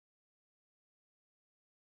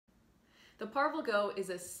The Parvel GO is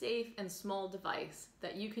a safe and small device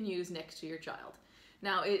that you can use next to your child.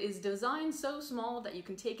 Now, it is designed so small that you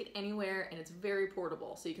can take it anywhere and it's very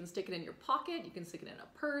portable. So you can stick it in your pocket, you can stick it in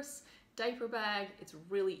a purse, diaper bag. It's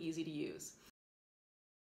really easy to use.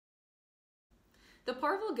 The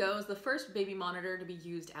Parvel GO is the first baby monitor to be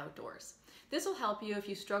used outdoors. This will help you if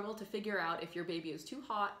you struggle to figure out if your baby is too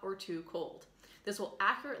hot or too cold. This will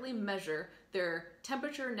accurately measure their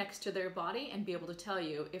temperature next to their body and be able to tell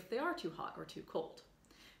you if they are too hot or too cold.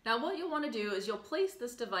 Now, what you'll want to do is you'll place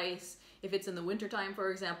this device, if it's in the wintertime, for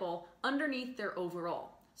example, underneath their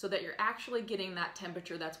overall, so that you're actually getting that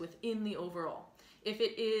temperature that's within the overall. If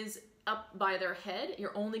it is up by their head,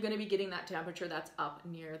 you're only going to be getting that temperature that's up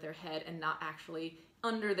near their head and not actually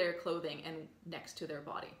under their clothing and next to their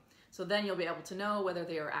body. So then you'll be able to know whether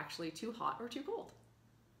they are actually too hot or too cold.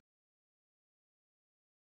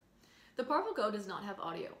 The Parvel GO does not have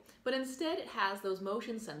audio, but instead it has those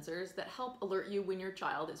motion sensors that help alert you when your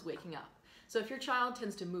child is waking up. So if your child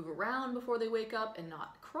tends to move around before they wake up and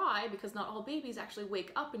not cry, because not all babies actually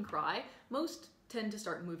wake up and cry, most tend to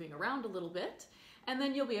start moving around a little bit, and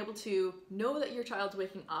then you'll be able to know that your child's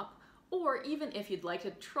waking up, or even if you'd like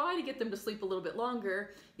to try to get them to sleep a little bit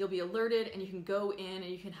longer, you'll be alerted and you can go in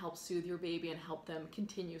and you can help soothe your baby and help them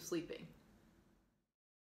continue sleeping.